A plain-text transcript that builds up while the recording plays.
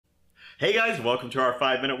Hey guys, welcome to our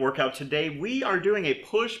 5-minute workout. Today we are doing a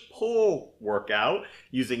push-pull workout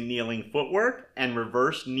using kneeling footwork and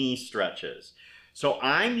reverse knee stretches. So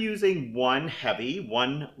I'm using one heavy,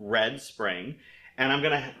 one red spring, and I'm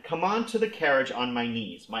gonna come onto the carriage on my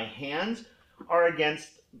knees. My hands are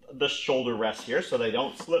against the shoulder rest here so they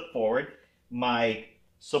don't slip forward. My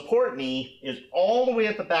support knee is all the way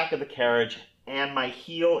at the back of the carriage and my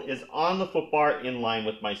heel is on the foot bar in line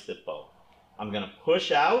with my sit bone. I'm gonna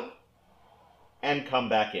push out and come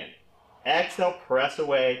back in. Exhale, press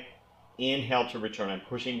away, inhale to return. I'm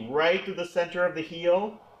pushing right through the center of the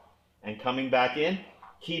heel and coming back in,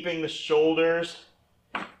 keeping the shoulders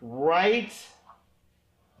right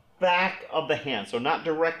back of the hands. So not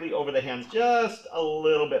directly over the hands, just a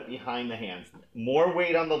little bit behind the hands. More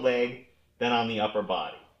weight on the leg than on the upper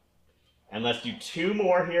body. And let's do 2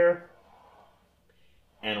 more here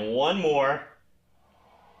and 1 more.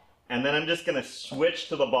 And then I'm just gonna switch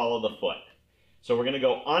to the ball of the foot. So we're going to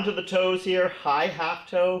go onto the toes here, high half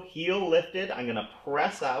toe, heel lifted. I'm going to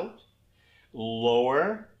press out,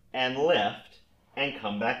 lower and lift, and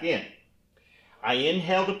come back in. I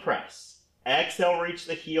inhale to press. Exhale, reach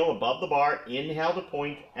the heel above the bar. Inhale to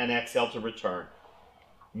point and exhale to return.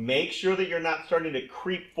 Make sure that you're not starting to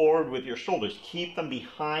creep forward with your shoulders. Keep them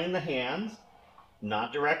behind the hands,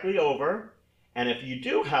 not directly over. And if you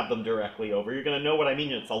do have them directly over, you're going to know what I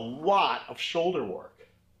mean. It's a lot of shoulder work.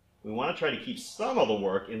 We want to try to keep some of the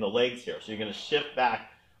work in the legs here. So you're going to shift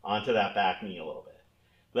back onto that back knee a little bit.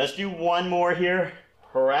 Let's do 1 more here.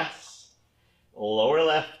 Press, lower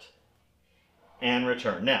left, and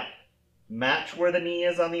return. Now, match where the knee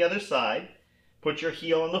is on the other side. Put your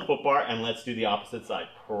heel on the foot bar, and let's do the opposite side.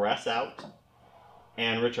 Press out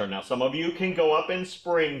and return. Now, some of you can go up and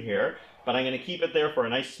spring here, but I'm going to keep it there for a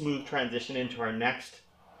nice smooth transition into our next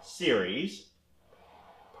series.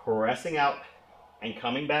 Pressing out and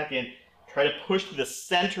coming back in. Try to push to the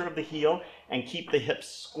center of the heel and keep the hips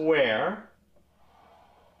square.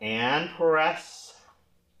 And press.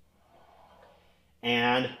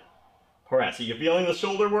 And press. Are you feeling the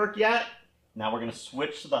shoulder work yet? Now we're going to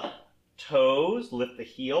switch to the toes. Lift the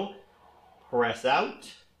heel. Press out.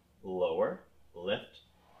 Lower. Lift.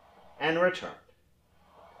 And return.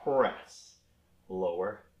 Press.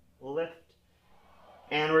 Lower. Lift.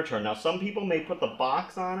 And return. Now some people may put the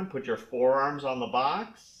box on and put your forearms on the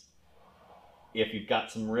box if you've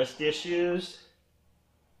got some wrist issues.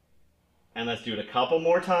 And let's do it a couple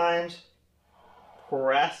more times.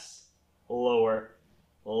 Press, lower,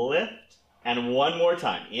 lift, and 1 more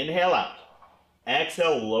time. Inhale out.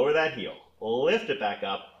 Exhale, lower that heel. Lift it back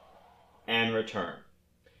up and return.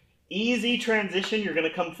 Easy transition. You're going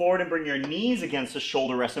to come forward and bring your knees against the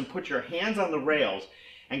shoulder rest and put your hands on the rails.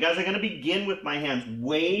 And guys, I'm going to begin with my hands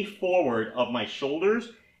way forward of my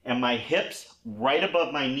shoulders and my hips right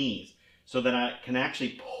above my knees so that I can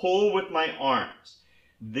actually pull with my arms.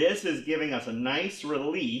 This is giving us a nice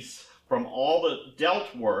release from all the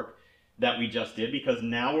delt work that we just did because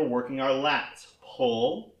now we're working our lats.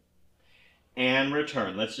 Pull and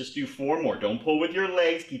return. Let's just do 4 more. Don't pull with your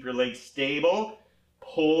legs. Keep your legs stable.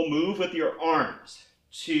 Pull, move with your arms.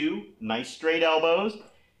 2, nice straight elbows,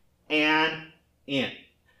 and in.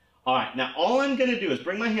 All right, now all I'm going to do is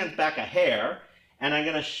bring my hands back a hair, and I'm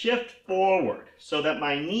going to shift forward so that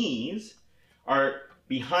my knees are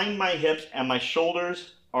behind my hips and my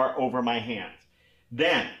shoulders are over my hands.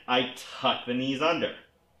 Then I tuck the knees under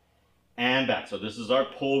and back. So this is our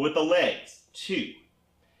pull with the legs. 2.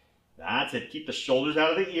 That's it. Keep the shoulders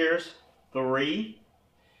out of the ears. 3.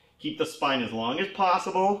 Keep the spine as long as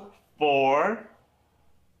possible. 4.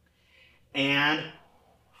 And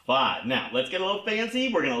 5. Now, let's get a little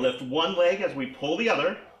fancy. We're going to lift one leg as we pull the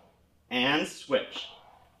other and switch.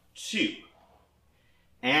 2.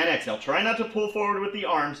 And exhale. Try not to pull forward with the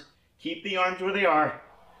arms. Keep the arms where they are.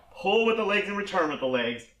 Pull with the legs and return with the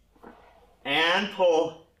legs. And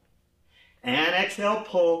pull. And exhale,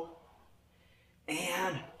 pull.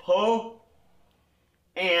 And pull.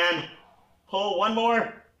 And pull. 1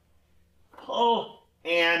 more. Pull.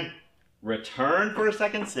 And return for a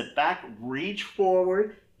second. Sit back. Reach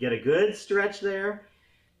forward. Get a good stretch there.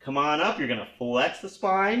 Come on up. You're going to flex the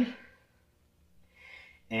spine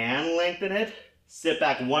and lengthen it. Sit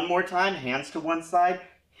back 1 more time. Hands to one side,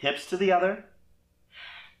 hips to the other.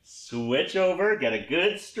 Switch over. Get a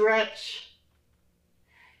good stretch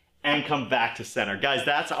and come back to center. Guys,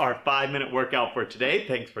 that's our 5-minute workout for today.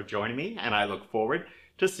 Thanks for joining me, and I look forward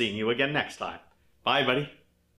to seeing you again next time. Bye, buddy.